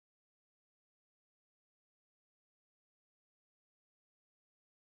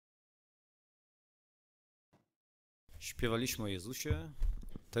Śpiewaliśmy o Jezusie,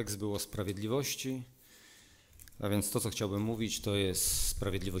 tekst był o sprawiedliwości, a więc to, co chciałbym mówić, to jest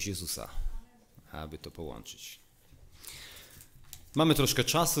sprawiedliwość Jezusa, aby to połączyć. Mamy troszkę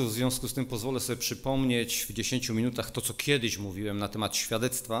czasu, w związku z tym pozwolę sobie przypomnieć w 10 minutach to, co kiedyś mówiłem na temat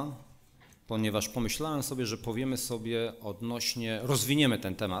świadectwa, ponieważ pomyślałem sobie, że powiemy sobie rozwiniemy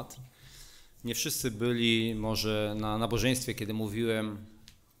ten temat. Nie wszyscy byli może na nabożeństwie, kiedy mówiłem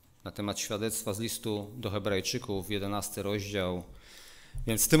na temat świadectwa z listu do Hebrajczyków, 11 rozdział.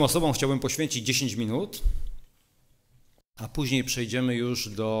 Więc tym osobom chciałbym poświęcić 10 minut, a później przejdziemy już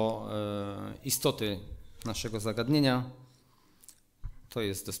do istoty naszego zagadnienia. To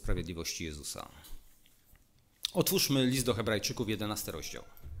jest do sprawiedliwości Jezusa. Otwórzmy list do Hebrajczyków, 11 rozdział.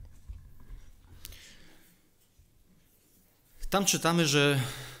 Tam czytamy, że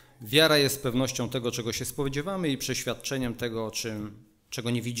wiara jest pewnością tego, czego się spodziewamy i przeświadczeniem tego, czego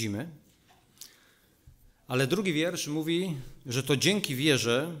nie widzimy. Ale drugi wiersz mówi, że to dzięki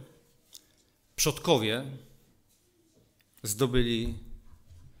wierze przodkowie zdobyli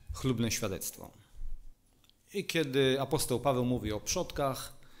chlubne świadectwo. I kiedy apostoł Paweł mówi o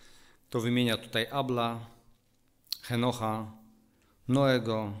przodkach, to wymienia tutaj Abla, Henocha,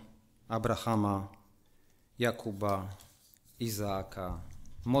 Noego, Abrahama, Jakuba, Izaaka,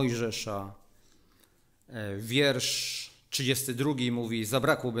 Mojżesza. Wiersz 32 mówi,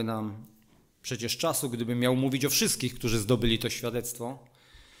 zabrakłoby nam przecież czasu, gdybym miał mówić o wszystkich, którzy zdobyli to świadectwo.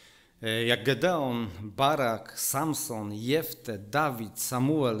 Jak Gedeon, Barak, Samson, Jefte, Dawid,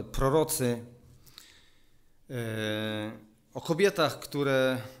 Samuel, prorocy. O kobietach,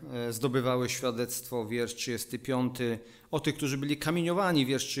 które zdobywały świadectwo, wiersz 35, o tych, którzy byli kamieniowani,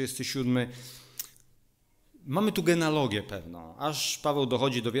 wiersz 37. Mamy tu genealogię pewną, aż Paweł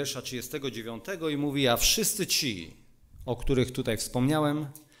dochodzi do wiersza 39 i mówi, a wszyscy ci, o których tutaj wspomniałem,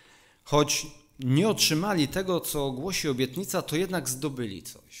 choć nie otrzymali tego, co głosi obietnica, to jednak zdobyli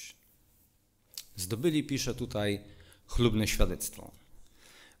coś. Zdobyli, pisze tutaj, chlubne świadectwo.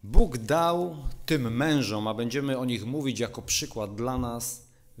 Bóg dał tym mężom, a będziemy o nich mówić jako przykład dla nas,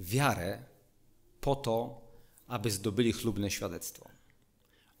 wiarę po to, aby zdobyli chlubne świadectwo.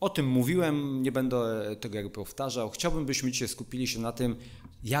 O tym mówiłem, nie będę tego jakby powtarzał. Chciałbym, byśmy dzisiaj skupili się na tym,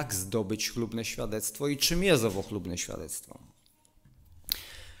 jak zdobyć chlubne świadectwo i czym jest owo chlubne świadectwo.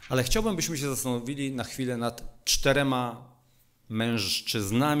 Ale chciałbym, byśmy się zastanowili na chwilę nad 4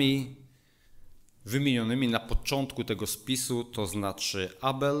 mężczyznami wymienionymi na początku tego spisu, to znaczy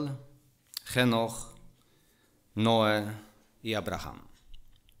Abel, Henoch, Noe i Abraham.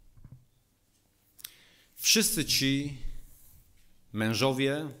 Wszyscy ci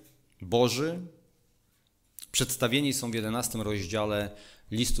mężowie Boży przedstawieni są w 11 rozdziale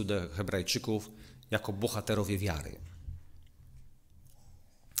listu do Hebrajczyków jako bohaterowie wiary.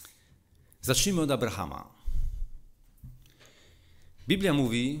 Zacznijmy od Abrahama. Biblia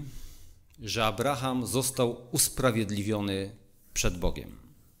mówi, że Abraham został usprawiedliwiony przed Bogiem.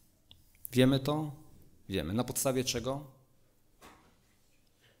 Wiemy to? Wiemy. Na podstawie czego?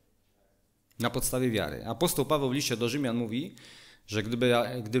 Na podstawie wiary. Apostoł Paweł w liście do Rzymian mówi, że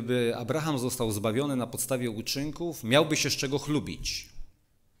gdyby Abraham został zbawiony na podstawie uczynków, miałby się z czego chlubić.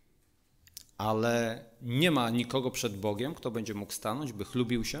 Ale nie ma nikogo przed Bogiem, kto będzie mógł stanąć, by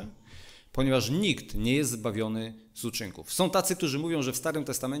chlubił się, ponieważ nikt nie jest zbawiony z uczynków. Są tacy, którzy mówią, że w Starym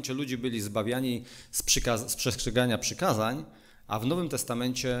Testamencie ludzie byli zbawiani z przestrzegania przykazań, a w Nowym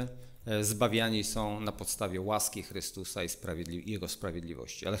Testamencie zbawiani są na podstawie łaski Chrystusa i Jego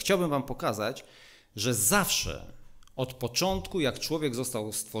sprawiedliwości. Ale chciałbym wam pokazać, że zawsze od początku, jak człowiek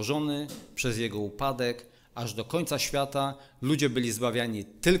został stworzony przez jego upadek, aż do końca świata, ludzie byli zbawiani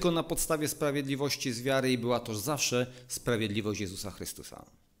tylko na podstawie sprawiedliwości z wiary i była to zawsze sprawiedliwość Jezusa Chrystusa.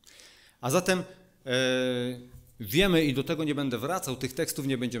 A zatem wiemy, i do tego nie będę wracał, tych tekstów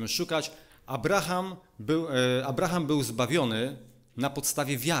nie będziemy szukać, Abraham był zbawiony na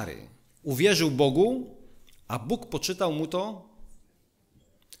podstawie wiary. Uwierzył Bogu, a Bóg poczytał mu to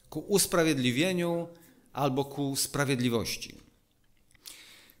ku usprawiedliwieniu albo ku sprawiedliwości.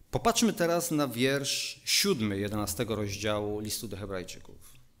 Popatrzmy teraz na wiersz 7, 11 rozdziału listu do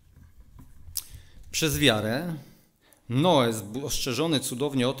Hebrajczyków. Przez wiarę Noe, ostrzeżony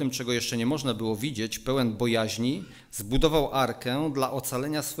cudownie o tym, czego jeszcze nie można było widzieć, pełen bojaźni, zbudował arkę dla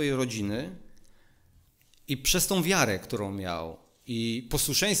ocalenia swojej rodziny i przez tą wiarę, którą miał i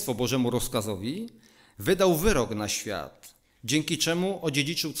posłuszeństwo Bożemu rozkazowi, wydał wyrok na świat, dzięki czemu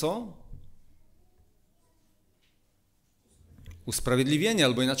odziedziczył co? Usprawiedliwienie,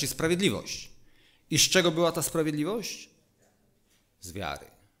 albo inaczej sprawiedliwość. I z czego była ta sprawiedliwość? Z wiary.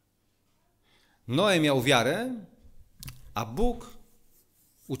 Noe miał wiarę, a Bóg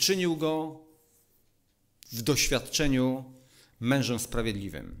uczynił go w doświadczeniu mężem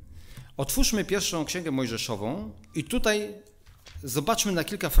sprawiedliwym. Otwórzmy pierwszą Księgę Mojżeszową i tutaj zobaczmy na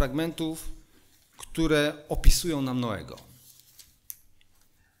kilka fragmentów, które opisują nam Noego.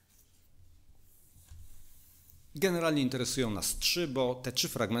 Generalnie interesują nas 3, bo te 3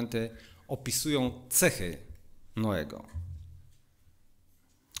 fragmenty opisują cechy Noego.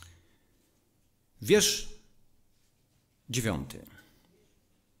 Wiersz 9.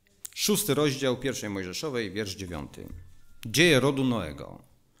 6 rozdział 1 Mojżeszowej, wiersz 9. Dzieje rodu Noego.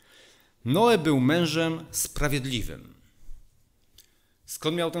 Noe był mężem sprawiedliwym.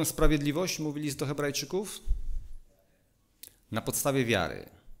 Skąd miał tę sprawiedliwość, mówi list do Hebrajczyków? Na podstawie wiary.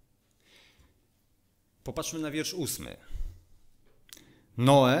 Popatrzmy na wiersz 8.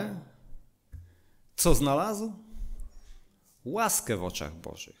 Noe, co znalazł? Łaskę w oczach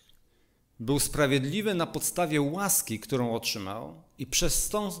Bożych. Był sprawiedliwy na podstawie łaski, którą otrzymał i przez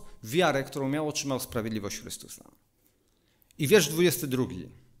tą wiarę, którą miał, otrzymał sprawiedliwość Chrystusa. I wiersz 22.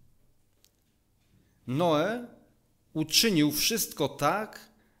 Noe uczynił wszystko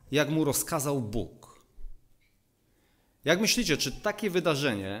tak, jak mu rozkazał Bóg. Jak myślicie, czy takie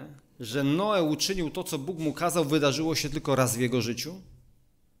wydarzenie, że Noe uczynił to, co Bóg mu kazał, wydarzyło się tylko raz w jego życiu?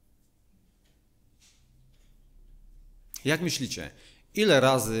 Jak myślicie, ile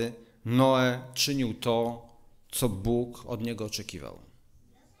razy Noe czynił to, co Bóg od niego oczekiwał?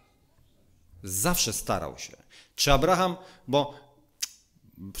 Zawsze starał się. Czy Abraham, bo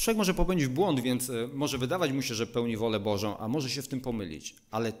człowiek może popełnić błąd, więc może wydawać mu się, że pełni wolę Bożą, a może się w tym pomylić.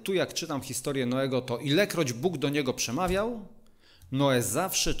 Ale tu jak czytam historię Noego, to ilekroć Bóg do niego przemawiał, Noe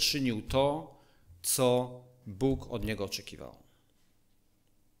zawsze czynił to, co Bóg od niego oczekiwał.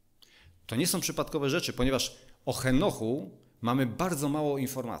 To nie są przypadkowe rzeczy, ponieważ o Henochu mamy bardzo mało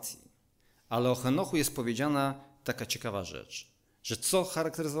informacji. Ale o Henochu jest powiedziana taka ciekawa rzecz, że co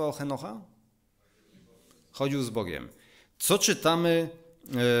charakteryzowało Henocha? Chodził z Bogiem. Co czytamy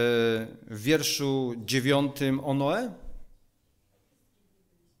w wierszu 9 o Noe?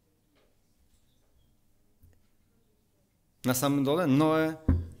 Na samym dole Noe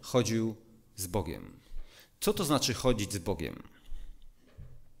chodził z Bogiem. Co to znaczy chodzić z Bogiem?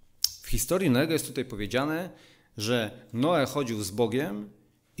 W historii Noego jest tutaj powiedziane, że Noe chodził z Bogiem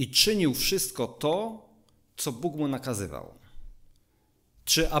i czynił wszystko to, co Bóg mu nakazywał.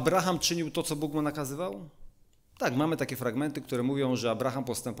 Czy Abraham czynił to, co Bóg mu nakazywał? Tak, mamy takie fragmenty, które mówią, że Abraham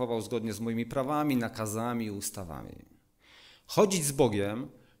postępował zgodnie z moimi prawami, nakazami i ustawami. Chodzić z Bogiem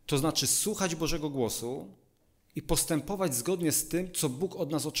to znaczy słuchać Bożego głosu i postępować zgodnie z tym, co Bóg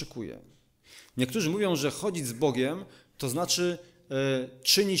od nas oczekuje. Niektórzy mówią, że chodzić z Bogiem to znaczy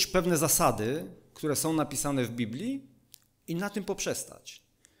czynić pewne zasady, które są napisane w Biblii i na tym poprzestać.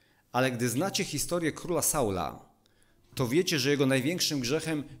 Ale gdy znacie historię króla Saula, to wiecie, że jego największym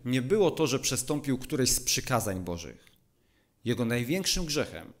grzechem nie było to, że przestąpił któreś z przykazań Bożych. Jego największym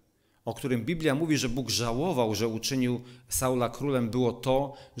grzechem, o którym Biblia mówi, że Bóg żałował, że uczynił Saula królem, było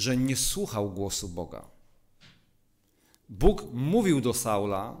to, że nie słuchał głosu Boga. Bóg mówił do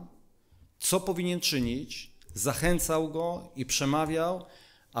Saula, co powinien czynić, zachęcał go i przemawiał,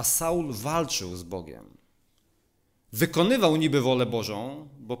 a Saul walczył z Bogiem. Wykonywał niby wolę Bożą,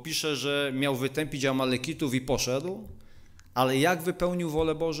 bo pisze, że miał wytępić Amalekitów i poszedł, ale jak wypełnił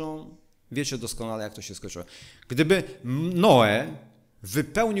wolę Bożą? Wiecie doskonale, jak to się skończyło. Gdyby Noe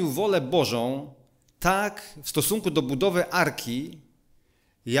wypełnił wolę Bożą tak w stosunku do budowy arki,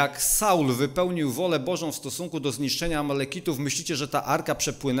 jak Saul wypełnił wolę Bożą w stosunku do zniszczenia Amalekitów, myślicie, że ta arka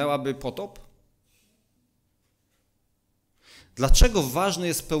przepłynęłaby potop? Dlaczego ważne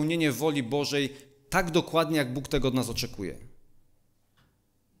jest pełnienie woli Bożej tak dokładnie, jak Bóg tego od nas oczekuje?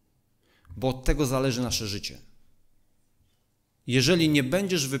 Bo od tego zależy nasze życie. Jeżeli nie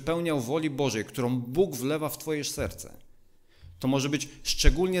będziesz wypełniał woli Bożej, którą Bóg wlewa w twoje serce, to może być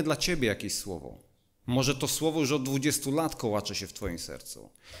szczególnie dla ciebie jakieś słowo. Może to słowo już od 20 lat kołacze się w twoim sercu.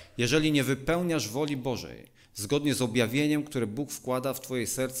 Jeżeli nie wypełniasz woli Bożej, zgodnie z objawieniem, które Bóg wkłada w twoje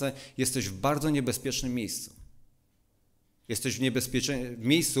serce, jesteś w bardzo niebezpiecznym miejscu. Jesteś w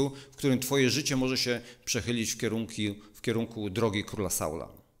miejscu, w którym twoje życie może się przechylić w kierunku drogi króla Saula.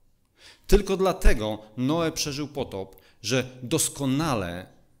 Tylko dlatego Noe przeżył potop, że doskonale,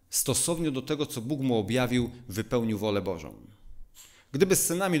 stosownie do tego, co Bóg mu objawił, wypełnił wolę Bożą. Gdyby z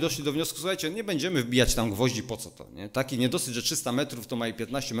synami doszli do wniosku, słuchajcie, nie będziemy wbijać tam gwoździ, po co to? Nie? Taki nie dosyć, że 300 metrów to ma i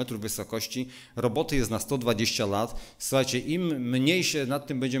 15 metrów wysokości, roboty jest na 120 lat. Słuchajcie, im mniej się nad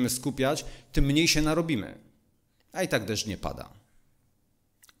tym będziemy skupiać, tym mniej się narobimy. A i tak deszcz nie pada.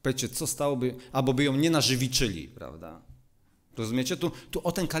 Powiedzcie, co stałoby, albo by ją nie nażywiczyli, prawda? Rozumiecie? Tu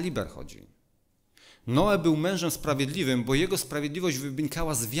o ten kaliber chodzi. Noe był mężem sprawiedliwym, bo jego sprawiedliwość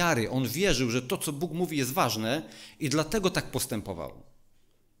wynikała z wiary. On wierzył, że to, co Bóg mówi, jest ważne i dlatego tak postępował.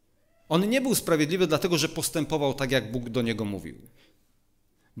 On nie był sprawiedliwy dlatego, że postępował tak, jak Bóg do niego mówił.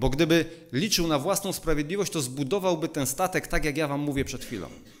 Bo gdyby liczył na własną sprawiedliwość, to zbudowałby ten statek tak, jak ja wam mówię przed chwilą.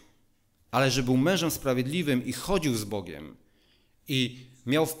 Ale że był mężem sprawiedliwym i chodził z Bogiem i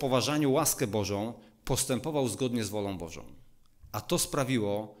miał w poważaniu łaskę Bożą, postępował zgodnie z wolą Bożą. A to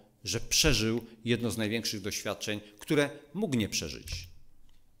sprawiło, że przeżył jedno z największych doświadczeń, które mógł nie przeżyć.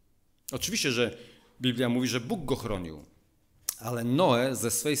 Oczywiście, że Biblia mówi, że Bóg go chronił, ale Noe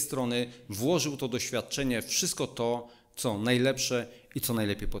ze swej strony włożył to doświadczenie, wszystko to, co najlepsze i co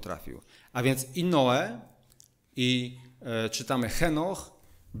najlepiej potrafił. A więc i Noe, i czytamy Henoch,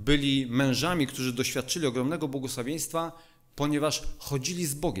 byli mężami, którzy doświadczyli ogromnego błogosławieństwa, ponieważ chodzili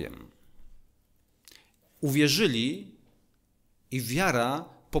z Bogiem. Uwierzyli i wiara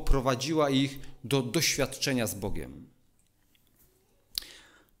poprowadziła ich do doświadczenia z Bogiem.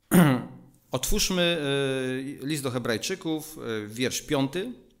 Otwórzmy list do Hebrajczyków, wiersz 5.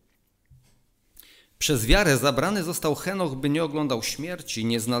 Przez wiarę zabrany został Henoch, by nie oglądał śmierci,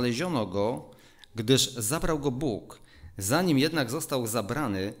 nie znaleziono go, gdyż zabrał go Bóg. Zanim jednak został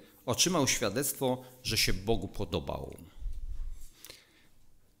zabrany, otrzymał świadectwo, że się Bogu podobał.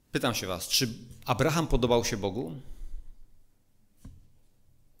 Pytam się was, czy Abraham podobał się Bogu?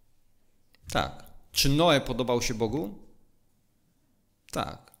 Tak. Czy Noe podobał się Bogu?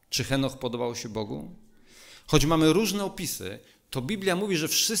 Tak. Czy Henoch podobał się Bogu? Choć mamy różne opisy, to Biblia mówi, że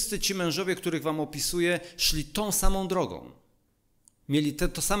wszyscy ci mężowie, których wam opisuję, szli tą samą drogą. Mieli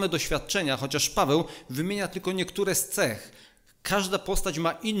to same doświadczenia, chociaż Paweł wymienia tylko niektóre z cech. Każda postać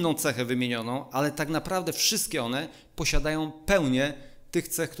ma inną cechę wymienioną, ale tak naprawdę wszystkie one posiadają pełnię tych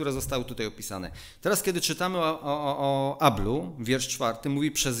cech, które zostały tutaj opisane. Teraz, kiedy czytamy o Ablu, wiersz 4,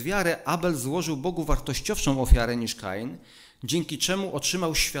 mówi: przez wiarę Abel złożył Bogu wartościowszą ofiarę niż Kain, dzięki czemu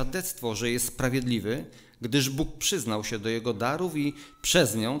otrzymał świadectwo, że jest sprawiedliwy, gdyż Bóg przyznał się do jego darów i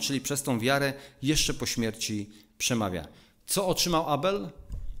przez nią, czyli przez tą wiarę, jeszcze po śmierci przemawia. Co otrzymał Abel?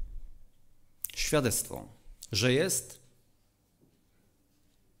 Świadectwo, że jest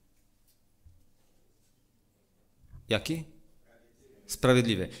jaki?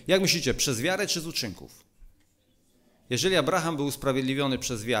 Sprawiedliwy. Jak myślicie, przez wiarę czy z uczynków? Jeżeli Abraham był usprawiedliwiony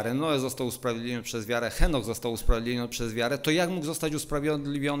przez wiarę, Noe został usprawiedliwiony przez wiarę, Henoch został usprawiedliwiony przez wiarę, to jak mógł zostać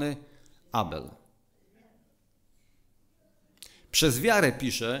usprawiedliwiony Abel? Przez wiarę,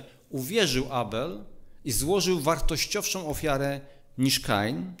 pisze, uwierzył Abel i złożył wartościowszą ofiarę niż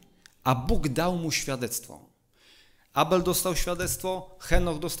Kain, a Bóg dał mu świadectwo. Abel dostał świadectwo,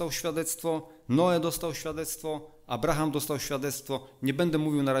 Henoch dostał świadectwo, Noe dostał świadectwo, Abraham dostał świadectwo. Nie będę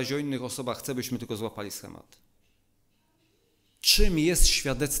mówił na razie o innych osobach, chcę, byśmy tylko złapali schemat. Czym jest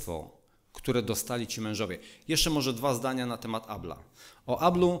świadectwo, które dostali ci mężowie? Jeszcze może 2 zdania na temat Abla. O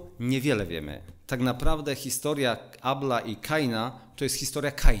Ablu niewiele wiemy. Tak naprawdę historia Abla i Kaina to jest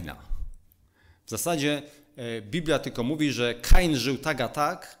historia Kaina. W zasadzie Biblia tylko mówi, że Kain żył tak a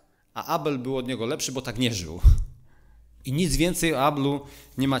tak, a Abel był od niego lepszy, bo tak nie żył. I nic więcej o Ablu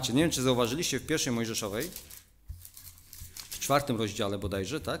nie macie. Nie wiem, czy zauważyliście w 1 Mojżeszowej, w 4 rozdziale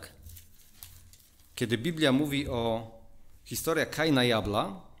bodajże, tak? Kiedy Biblia mówi o historii Kaina i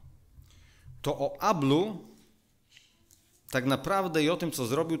Abla, to o Ablu tak naprawdę i o tym, co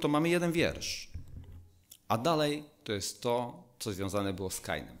zrobił, to mamy 1 wiersz. A dalej to jest to, co związane było z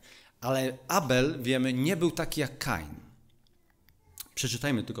Kainem. Ale Abel, wiemy, nie był taki jak Kain.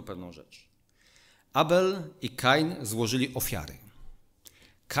 Przeczytajmy tylko pewną rzecz. Abel i Kain złożyli ofiary.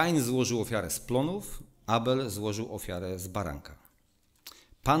 Kain złożył ofiarę z plonów, Abel złożył ofiarę z baranka.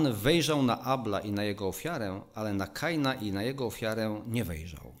 Pan wejrzał na Abla i na jego ofiarę, ale na Kaina i na jego ofiarę nie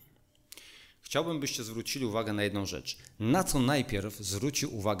wejrzał. Chciałbym, byście zwrócili uwagę na jedną rzecz. Na co najpierw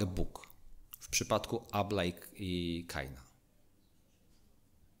zwrócił uwagę Bóg w przypadku Abla i Kaina?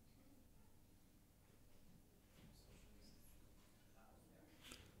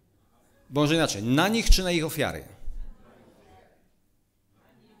 Bo może inaczej, na nich czy na ich ofiary?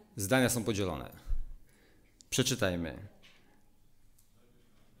 Zdania są podzielone. Przeczytajmy.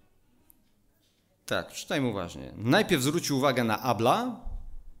 Tak, przeczytajmy uważnie. Najpierw zwrócił uwagę na Abla,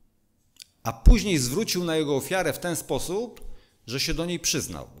 a później zwrócił na jego ofiarę w ten sposób, że się do niej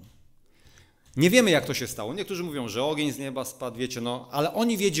przyznał. Nie wiemy, jak to się stało. Niektórzy mówią, że ogień z nieba spadł, wiecie, ale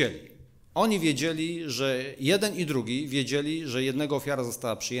oni wiedzieli. Oni wiedzieli, że jeden i drugi wiedzieli, że jednego ofiara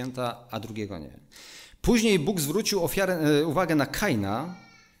została przyjęta, a drugiego nie. Później Bóg zwrócił uwagę na Kaina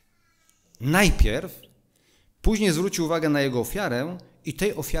najpierw, później zwrócił uwagę na jego ofiarę i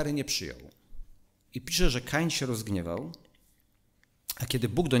tej ofiary nie przyjął. I pisze, że Kain się rozgniewał, A kiedy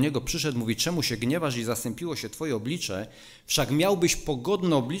Bóg do niego przyszedł, mówi, czemu się gniewasz i zasępiło się twoje oblicze? Wszak miałbyś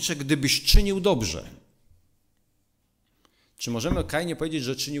pogodne oblicze, gdybyś czynił dobrze. Czy możemy o Kainie powiedzieć,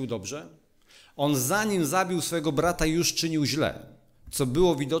 że czynił dobrze? On zanim zabił swojego brata, już czynił źle, co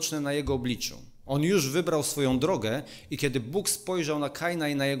było widoczne na jego obliczu. On już wybrał swoją drogę i kiedy Bóg spojrzał na Kaina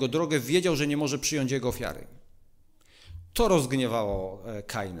i na jego drogę, wiedział, że nie może przyjąć jego ofiary. To rozgniewało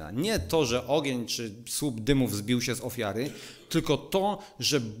Kaina. Nie to, że ogień czy słup dymu wzbił się z ofiary, tylko to,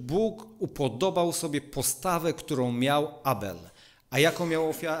 że Bóg upodobał sobie postawę, którą miał Abel. A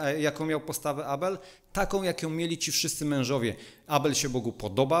jaką miał postawę Abel? Taką, jaką mieli ci wszyscy mężowie. Abel się Bogu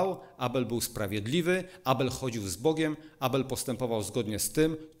podobał, Abel był sprawiedliwy, Abel chodził z Bogiem, Abel postępował zgodnie z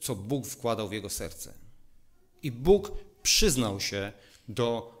tym, co Bóg wkładał w jego serce. I Bóg przyznał się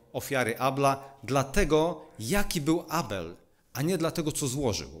do ofiary Abla dlatego, jaki był Abel, a nie dlatego, co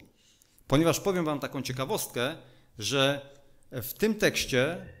złożył. Ponieważ powiem wam taką ciekawostkę, że w tym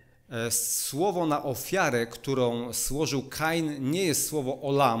tekście słowo na ofiarę, którą złożył Kain, nie jest słowo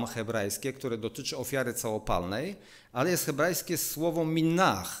olam hebrajskie, które dotyczy ofiary całopalnej, ale jest hebrajskie słowo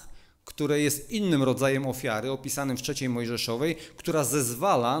minach, które jest innym rodzajem ofiary, opisanym w 3 Mojżeszowej, która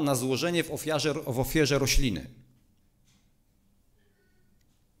zezwala na złożenie w ofierze rośliny.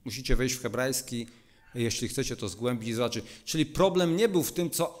 Musicie wejść w hebrajski, jeśli chcecie to zgłębić i zobaczyć. Czyli problem nie był w tym,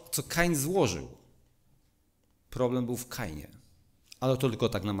 co Kain złożył. Problem był w Kainie. Ale to tylko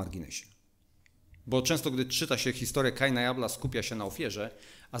tak na marginesie. Bo często, gdy czyta się historię Kaina i Abla, skupia się na ofierze,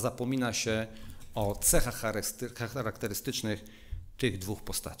 a zapomina się o cechach charakterystycznych tych dwóch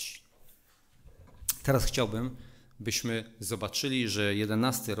postaci. Teraz chciałbym, byśmy zobaczyli, że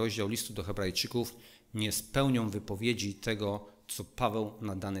 11 rozdział listu do Hebrajczyków nie spełnią wypowiedzi tego, co Paweł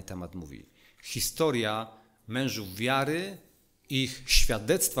na dany temat mówi. Historia mężów wiary, ich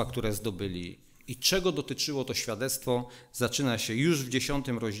świadectwa, które zdobyli i czego dotyczyło to świadectwo, zaczyna się już w 10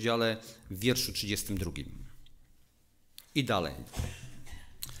 rozdziale w wierszu 32. I dalej.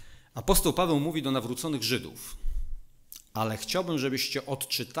 Apostoł Paweł mówi do nawróconych Żydów, ale chciałbym, żebyście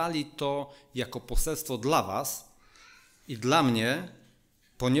odczytali to jako poselstwo dla was i dla mnie,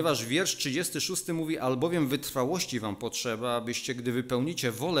 ponieważ wiersz 36 mówi, albowiem wytrwałości wam potrzeba, abyście, gdy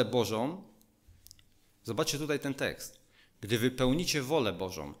wypełnicie wolę Bożą, zobaczcie tutaj ten tekst, gdy wypełnicie wolę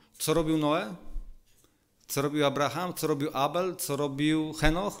Bożą. Co robił Noe? Co robił Abraham? Co robił Abel? Co robił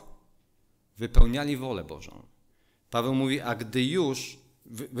Henoch? Wypełniali wolę Bożą. Paweł mówi, a gdy już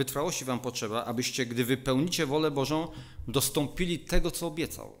wytrwałości wam potrzeba, abyście, gdy wypełnicie wolę Bożą, dostąpili tego, co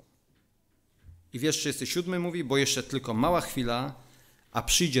obiecał. I wiersz 37 mówi, bo jeszcze tylko mała chwila, a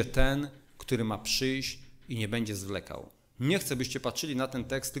przyjdzie ten, który ma przyjść i nie będzie zwlekał. Nie chcę, byście patrzyli na ten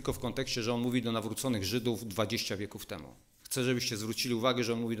tekst tylko w kontekście, że on mówi do nawróconych Żydów 20 wieków temu. Chcę, żebyście zwrócili uwagę,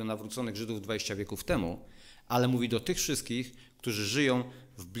 że on mówi do nawróconych Żydów 20 wieków temu, ale mówi do tych wszystkich, którzy żyją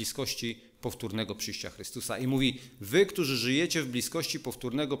w bliskości powtórnego przyjścia Chrystusa. I mówi, wy, którzy żyjecie w bliskości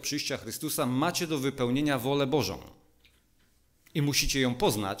powtórnego przyjścia Chrystusa, macie do wypełnienia wolę Bożą. I musicie ją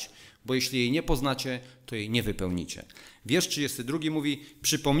poznać, bo jeśli jej nie poznacie, to jej nie wypełnicie. Wiersz 32 mówi,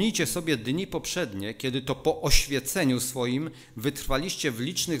 przypomnijcie sobie dni poprzednie, kiedy to po oświeceniu swoim wytrwaliście w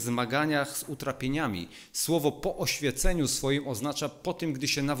licznych zmaganiach z utrapieniami. Słowo po oświeceniu swoim oznacza po tym, gdy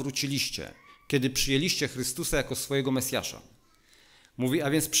się nawróciliście, kiedy przyjęliście Chrystusa jako swojego Mesjasza. Mówi, a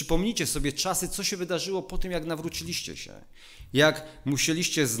więc przypomnijcie sobie czasy, co się wydarzyło po tym, jak nawróciliście się. Jak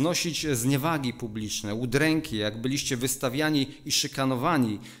musieliście znosić zniewagi publiczne, udręki, jak byliście wystawiani i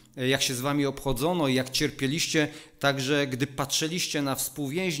szykanowani, jak się z wami obchodzono i jak cierpieliście, także gdy patrzyliście na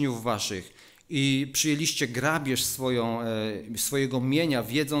współwięźniów waszych i przyjęliście grabież swojego mienia,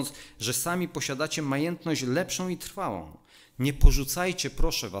 wiedząc, że sami posiadacie majętność lepszą i trwałą. Nie porzucajcie,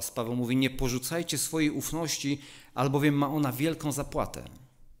 proszę was, Paweł mówi, nie porzucajcie swojej ufności, albowiem ma ona wielką zapłatę.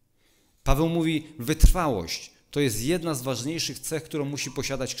 Paweł mówi, wytrwałość to jest jedna z ważniejszych cech, którą musi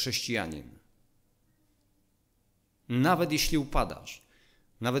posiadać chrześcijanin. Nawet jeśli upadasz,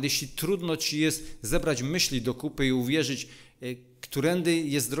 nawet jeśli trudno ci jest zebrać myśli do kupy i uwierzyć, którędy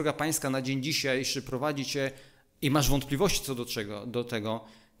jest droga pańska na dzień dzisiejszy, prowadzi cię i masz wątpliwości co do tego,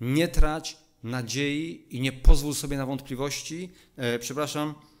 nie trać nadziei i nie pozwól sobie na wątpliwości.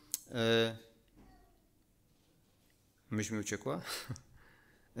 Myśl mi uciekła.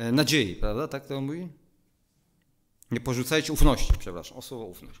 Nadziei, prawda? Tak to mówi? Nie porzucajcie ufności, o słowo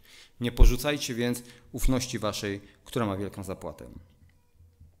ufność. Nie porzucajcie więc ufności waszej, która ma wielką zapłatę.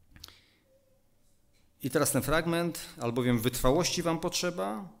 I teraz ten fragment, albowiem wytrwałości wam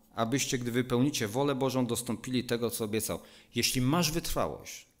potrzeba, abyście, gdy wypełnicie wolę Bożą, dostąpili tego, co obiecał. Jeśli masz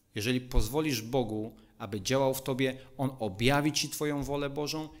wytrwałość, jeżeli pozwolisz Bogu, aby działał w tobie, On objawi ci twoją wolę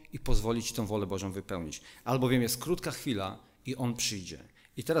Bożą i pozwoli ci tę wolę Bożą wypełnić. Albowiem jest krótka chwila i On przyjdzie.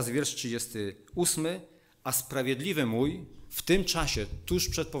 I teraz wiersz 38. A sprawiedliwy mój w tym czasie, tuż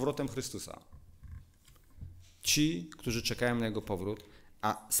przed powrotem Chrystusa. Ci, którzy czekają na Jego powrót,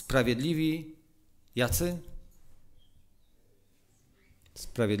 a sprawiedliwi jacy?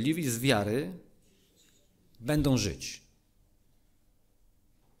 Sprawiedliwi z wiary będą żyć.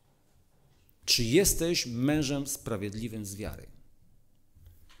 Czy jesteś mężem sprawiedliwym z wiary?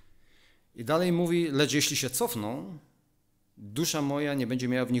 I dalej mówi, lecz jeśli się cofną, dusza moja nie będzie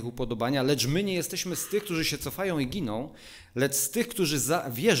miała w nich upodobania, lecz my nie jesteśmy z tych, którzy się cofają i giną, lecz z tych, którzy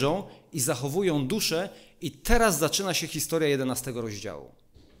wierzą i zachowują duszę. I teraz zaczyna się historia 11 rozdziału.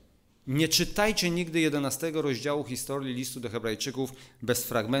 Nie czytajcie nigdy 11 rozdziału historii listu do Hebrajczyków bez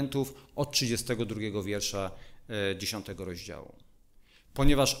fragmentów od 32 wiersza 10 rozdziału.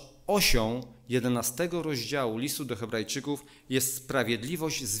 Ponieważ osią 11 rozdziału listu do Hebrajczyków jest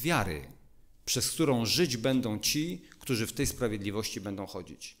sprawiedliwość z wiary, przez którą żyć będą ci, którzy w tej sprawiedliwości będą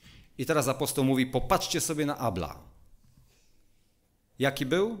chodzić. I teraz apostoł mówi, popatrzcie sobie na Abla. Jaki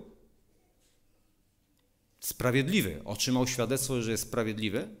był? Sprawiedliwy. Otrzymał świadectwo, że jest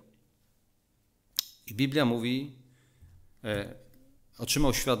sprawiedliwy. I Biblia mówi,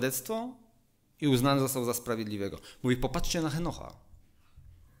 otrzymał świadectwo i uznany został za sprawiedliwego. Mówi, popatrzcie na Henocha.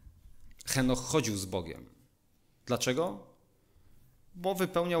 Henoch chodził z Bogiem. Dlaczego? Bo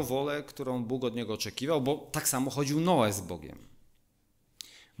wypełniał wolę, którą Bóg od niego oczekiwał, bo tak samo chodził Noe z Bogiem.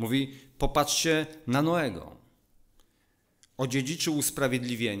 Mówi, popatrzcie na Noego. Odziedziczył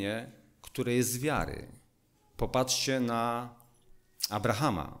usprawiedliwienie, które jest z wiary. Popatrzcie na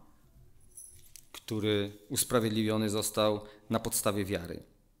Abrahama, który usprawiedliwiony został na podstawie wiary.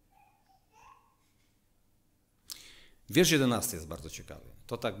 Wiersz 11 jest bardzo ciekawy.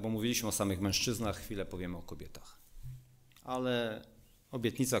 To tak, bo mówiliśmy o samych mężczyznach, chwilę powiemy o kobietach. Ale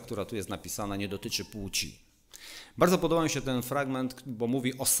obietnica, która tu jest napisana, nie dotyczy płci. Bardzo podoba mi się ten fragment, bo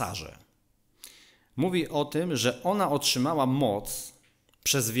mówi o Sarze. Mówi o tym, że ona otrzymała moc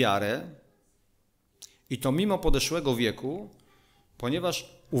przez wiarę i to mimo podeszłego wieku, ponieważ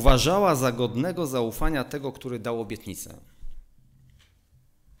uważała za godnego zaufania tego, który dał obietnicę.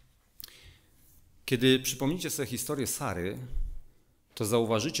 Kiedy przypomnicie sobie historię Sary, to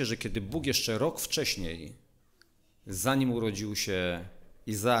zauważycie, że kiedy Bóg jeszcze rok wcześniej, zanim urodził się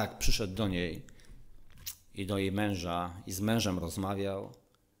Izaak, przyszedł do niej i do jej męża i z mężem rozmawiał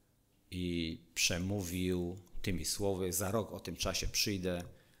i przemówił tymi słowy, za rok o tym czasie przyjdę,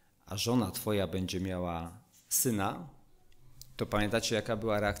 a żona twoja będzie miała syna, to pamiętacie, jaka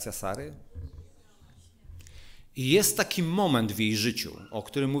była reakcja Sary? I jest taki moment w jej życiu, o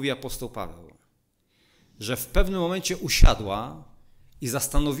którym mówi apostoł Paweł, że w pewnym momencie usiadła i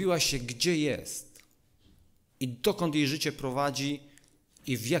zastanowiła się, gdzie jest i dokąd jej życie prowadzi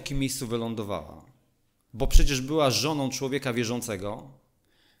i w jakim miejscu wylądowała. Bo przecież była żoną człowieka wierzącego,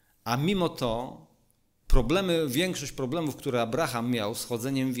 a mimo to większość problemów, które Abraham miał z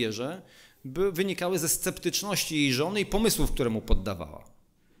chodzeniem w wierze, wynikały ze sceptyczności jej żony i pomysłów, które mu poddawała.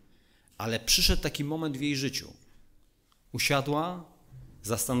 Ale przyszedł taki moment w jej życiu. Usiadła,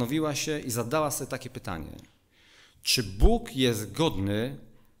 zastanowiła się i zadała sobie takie pytanie. Czy Bóg jest godny,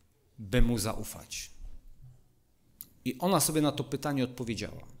 by Mu zaufać? I ona sobie na to pytanie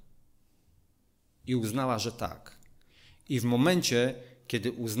odpowiedziała. I uznała, że tak. I w momencie,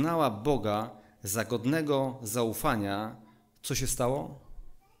 kiedy uznała Boga za godnego zaufania, co się stało?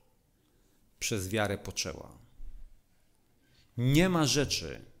 Przez wiarę poczęła. Nie ma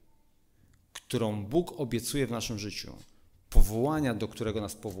rzeczy, którą Bóg obiecuje w naszym życiu, powołania, do którego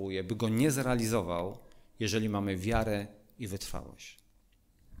nas powołuje, by go nie zrealizował, jeżeli mamy wiarę i wytrwałość.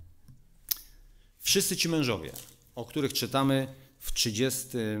 Wszyscy ci mężowie, o których czytamy w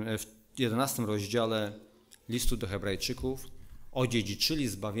 11 rozdziale listu do Hebrajczyków, odziedziczyli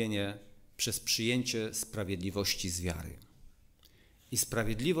zbawienie przez przyjęcie sprawiedliwości z wiary. I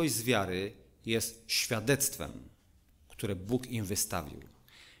sprawiedliwość z wiary jest świadectwem, które Bóg im wystawił.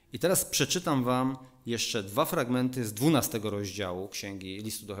 I teraz przeczytam wam jeszcze 2 fragmenty z 12 rozdziału Księgi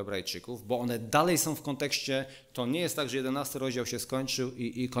Listu do Hebrajczyków, bo one dalej są w kontekście, to nie jest tak, że 11 rozdział się skończył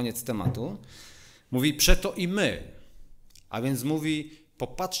i koniec tematu. Mówi, przeto i my, a więc mówi,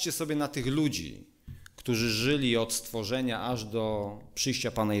 popatrzcie sobie na tych ludzi, którzy żyli od stworzenia aż do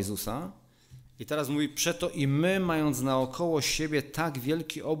przyjścia Pana Jezusa. I teraz mówi, przeto i my, mając naokoło siebie tak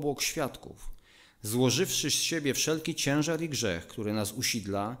wielki obłok świadków, złożywszy z siebie wszelki ciężar i grzech, który nas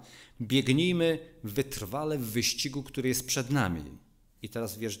usidla, biegnijmy wytrwale w wyścigu, który jest przed nami. I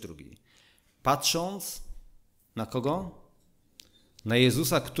teraz wiersz 2. Patrząc na kogo? Na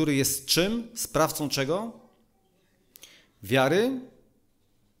Jezusa, który jest czym? Sprawcą czego? Wiary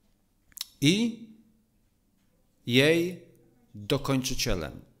i jej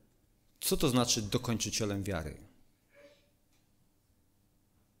dokończycielem. Co to znaczy dokończycielem wiary?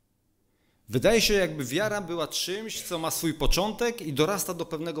 Wydaje się, jakby wiara była czymś, co ma swój początek i dorasta do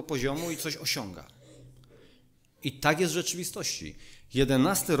pewnego poziomu i coś osiąga. I tak jest w rzeczywistości.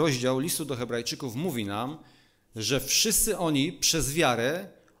 11 rozdział listu do Hebrajczyków mówi nam, że wszyscy oni przez wiarę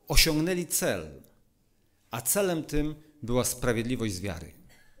osiągnęli cel, a celem tym była sprawiedliwość z wiary.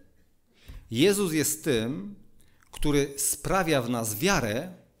 Jezus jest tym, który sprawia w nas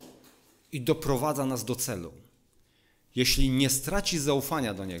wiarę i doprowadza nas do celu. Jeśli nie stracisz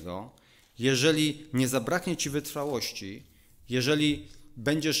zaufania do Niego, jeżeli nie zabraknie ci wytrwałości, jeżeli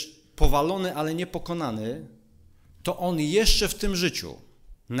będziesz powalony, ale nie pokonany, to On jeszcze w tym życiu,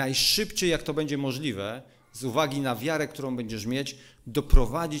 najszybciej jak to będzie możliwe, z uwagi na wiarę, którą będziesz mieć,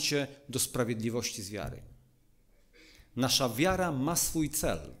 doprowadzi cię do sprawiedliwości z wiary. Nasza wiara ma swój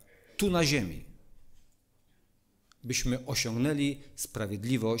cel, tu na ziemi, byśmy osiągnęli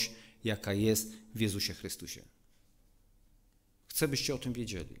sprawiedliwość, jaka jest w Jezusie Chrystusie. Chcę, byście o tym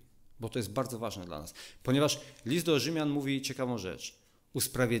wiedzieli, bo to jest bardzo ważne dla nas. Ponieważ list do Rzymian mówi ciekawą rzecz.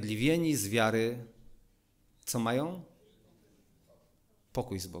 Usprawiedliwieni z wiary, co mają?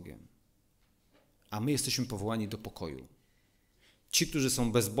 Pokój z Bogiem. A my jesteśmy powołani do pokoju. Ci, którzy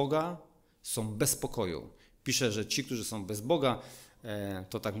są bez Boga, są bez pokoju. Pisze, że ci, którzy są bez Boga,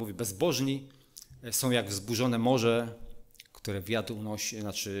 to tak mówi bezbożni, są jak wzburzone morze, które wiatr unosi,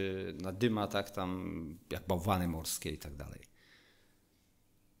 znaczy nadyma, tak, tam jak bałwany morskie i tak dalej.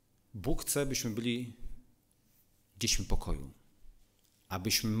 Bóg chce, byśmy byli dziećmi pokoju.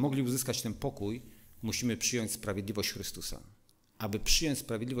 Abyśmy mogli uzyskać ten pokój, musimy przyjąć sprawiedliwość Chrystusa. Aby przyjąć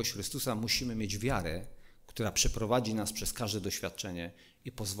sprawiedliwość Chrystusa, musimy mieć wiarę, która przeprowadzi nas przez każde doświadczenie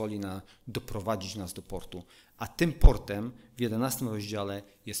i pozwoli doprowadzić nas do portu. A tym portem w 11 rozdziale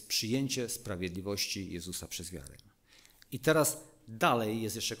jest przyjęcie sprawiedliwości Jezusa przez wiarę. I teraz dalej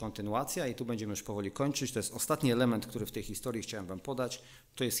jest jeszcze kontynuacja i tu będziemy już powoli kończyć. To jest ostatni element, który w tej historii chciałem wam podać.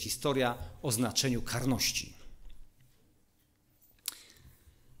 To jest historia o znaczeniu karności.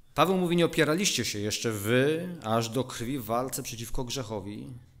 Paweł mówi, nie opieraliście się jeszcze wy aż do krwi w walce przeciwko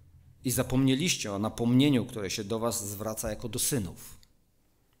grzechowi i zapomnieliście o napomnieniu, które się do was zwraca jako do synów.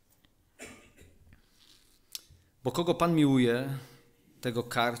 Bo kogo Pan miłuje, tego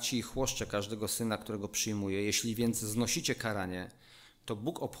karci i chłoszcze każdego syna, którego przyjmuje. Jeśli więc znosicie karanie, to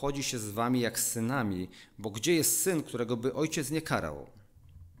Bóg obchodzi się z wami jak z synami, bo gdzie jest syn, którego by ojciec nie karał?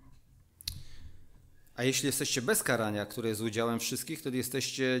 A jeśli jesteście bez karania, które jest udziałem wszystkich, wtedy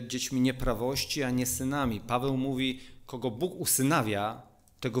jesteście dziećmi nieprawości, a nie synami. Paweł mówi, kogo Bóg usynawia,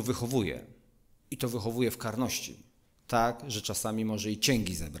 tego wychowuje. I to wychowuje w karności. Tak, że czasami może i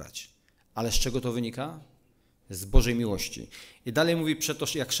cięgi zebrać. Ale z czego to wynika? Z Bożej miłości. I dalej mówi, przeto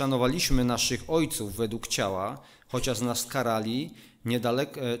jak szanowaliśmy naszych ojców według ciała, chociaż nas karali,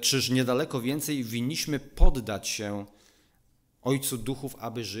 czyż niedaleko więcej winniśmy poddać się Ojcu duchów,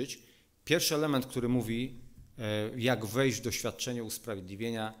 aby żyć. Pierwszy element, który mówi, jak wejść w doświadczenie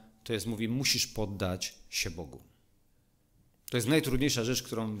usprawiedliwienia, to jest, mówi, musisz poddać się Bogu. To jest najtrudniejsza rzecz,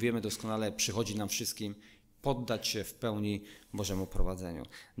 którą wiemy doskonale, przychodzi nam wszystkim, poddać się w pełni Bożemu prowadzeniu.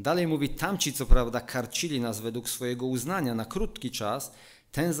 Dalej mówi, tamci co prawda karcili nas według swojego uznania na krótki czas,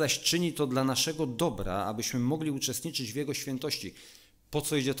 ten zaś czyni to dla naszego dobra, abyśmy mogli uczestniczyć w Jego świętości. Po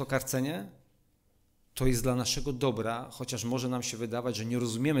co idzie to karcenie? To jest dla naszego dobra, chociaż może nam się wydawać, że nie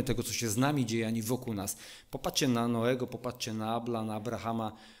rozumiemy tego, co się z nami dzieje, ani wokół nas. Popatrzcie na Noego, popatrzcie na Abla, na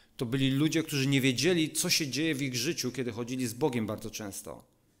Abrahama. To byli ludzie, którzy nie wiedzieli, co się dzieje w ich życiu, kiedy chodzili z Bogiem bardzo często.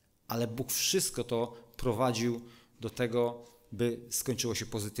 Ale Bóg wszystko to prowadził do tego, by skończyło się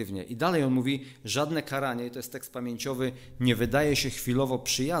pozytywnie. I dalej on mówi, żadne karanie, i to jest tekst pamięciowy, nie wydaje się chwilowo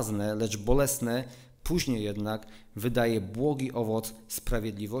przyjazne, lecz bolesne, później jednak wydaje błogi owoc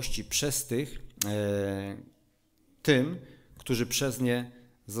sprawiedliwości przez tym, którzy przez nie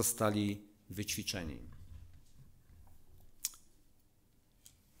zostali wyćwiczeni.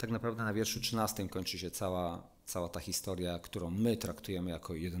 Tak naprawdę na wierszu 13 kończy się cała ta historia, którą my traktujemy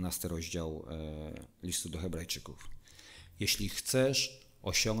jako 11 rozdział listu do Hebrajczyków. Jeśli chcesz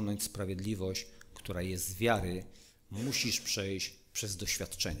osiągnąć sprawiedliwość, która jest z wiary, musisz przejść przez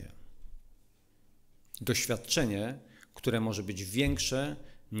doświadczenie. Doświadczenie, które może być większe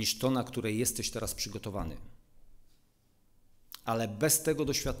niż to, na które jesteś teraz przygotowany. Ale bez tego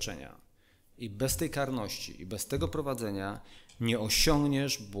doświadczenia i bez tej karności i bez tego prowadzenia nie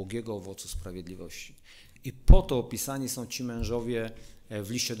osiągniesz błogiego owocu sprawiedliwości. I po to opisani są ci mężowie w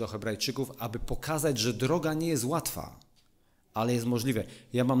liście do Hebrajczyków, aby pokazać, że droga nie jest łatwa, ale jest możliwe.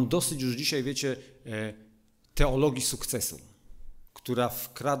 Ja mam dosyć już dzisiaj, wiecie, teologii sukcesu, która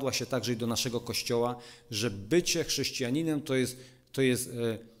wkradła się także i do naszego Kościoła, że bycie chrześcijaninem to jest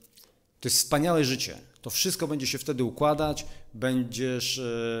wspaniałe życie. To wszystko będzie się wtedy układać, będziesz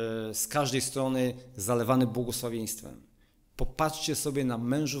z każdej strony zalewany błogosławieństwem. Popatrzcie sobie na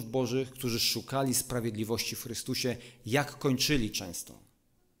mężów bożych, którzy szukali sprawiedliwości w Chrystusie, jak kończyli często.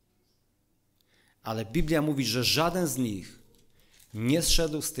 Ale Biblia mówi, że żaden z nich nie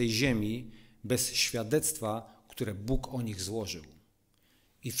zszedł z tej ziemi bez świadectwa, które Bóg o nich złożył.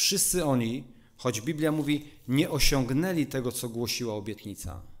 I wszyscy oni, choć Biblia mówi, nie osiągnęli tego, co głosiła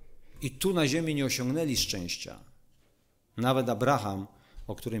obietnica. I tu na ziemi nie osiągnęli szczęścia. Nawet Abraham,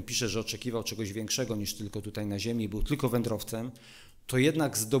 o którym pisze, że oczekiwał czegoś większego niż tylko tutaj na ziemi, był tylko wędrowcem, to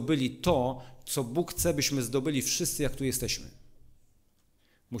jednak zdobyli to, co Bóg chce, byśmy zdobyli wszyscy, jak tu jesteśmy.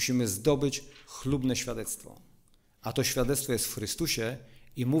 Musimy zdobyć chlubne świadectwo. A to świadectwo jest w Chrystusie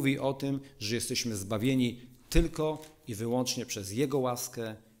i mówi o tym, że jesteśmy zbawieni tylko i wyłącznie przez Jego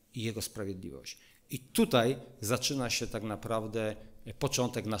łaskę i Jego sprawiedliwość. I tutaj zaczyna się tak naprawdę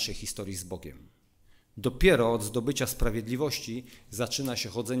początek naszej historii z Bogiem. Dopiero od zdobycia sprawiedliwości zaczyna się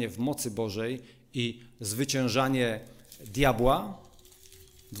chodzenie w mocy Bożej i zwyciężanie diabła.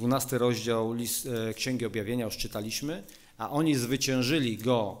 12 rozdział Księgi Objawienia już czytaliśmy, a oni zwyciężyli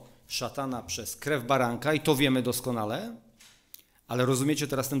go, szatana, przez krew baranka i to wiemy doskonale. Ale rozumiecie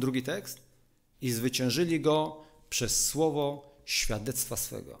teraz ten drugi tekst? I zwyciężyli go przez słowo świadectwa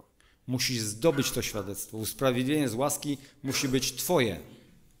swego. Musisz zdobyć to świadectwo. Usprawiedliwienie z łaski musi być twoje.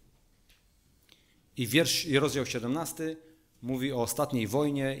 I rozdział 17 mówi o ostatniej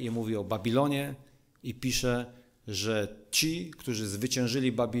wojnie i mówi o Babilonie i pisze, że ci, którzy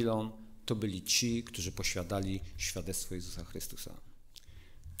zwyciężyli Babilon, to byli ci, którzy posiadali świadectwo Jezusa Chrystusa.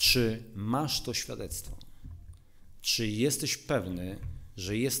 Czy masz to świadectwo? Czy jesteś pewny,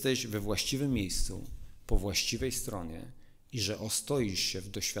 że jesteś we właściwym miejscu, po właściwej stronie i że ostoisz się w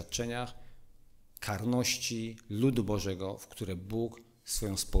doświadczeniach karności ludu Bożego, w które Bóg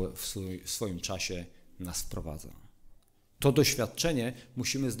w swoim czasie nas wprowadza? To doświadczenie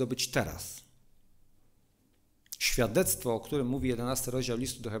musimy zdobyć teraz. Świadectwo, o którym mówi 11 rozdział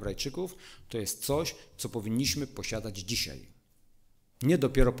listu do Hebrajczyków, to jest coś, co powinniśmy posiadać dzisiaj. Nie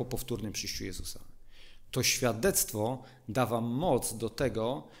dopiero po powtórnym przyjściu Jezusa. To świadectwo da wam moc do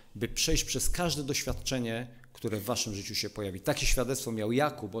tego, by przejść przez każde doświadczenie, które w waszym życiu się pojawi. Takie świadectwo miał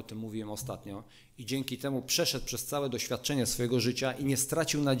Jakub, o tym mówiłem ostatnio, i dzięki temu przeszedł przez całe doświadczenie swojego życia i nie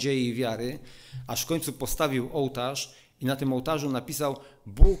stracił nadziei i wiary, aż w końcu postawił ołtarz i na tym ołtarzu napisał: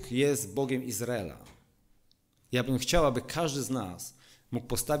 Bóg jest Bogiem Izraela. Ja bym chciał, aby każdy z nas mógł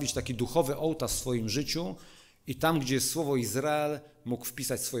postawić taki duchowy ołtarz w swoim życiu i tam, gdzie jest słowo Izrael, mógł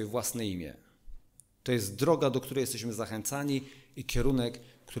wpisać swoje własne imię. To jest droga, do której jesteśmy zachęcani i kierunek,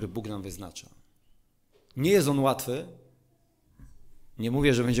 który Bóg nam wyznacza. Nie jest on łatwy. Nie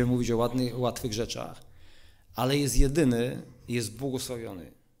mówię, że będziemy mówić o łatwych rzeczach, ale jest jedyny i jest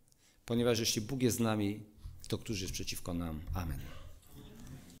błogosławiony. Ponieważ jeśli Bóg jest z nami, to któż jest przeciwko nam? Amen.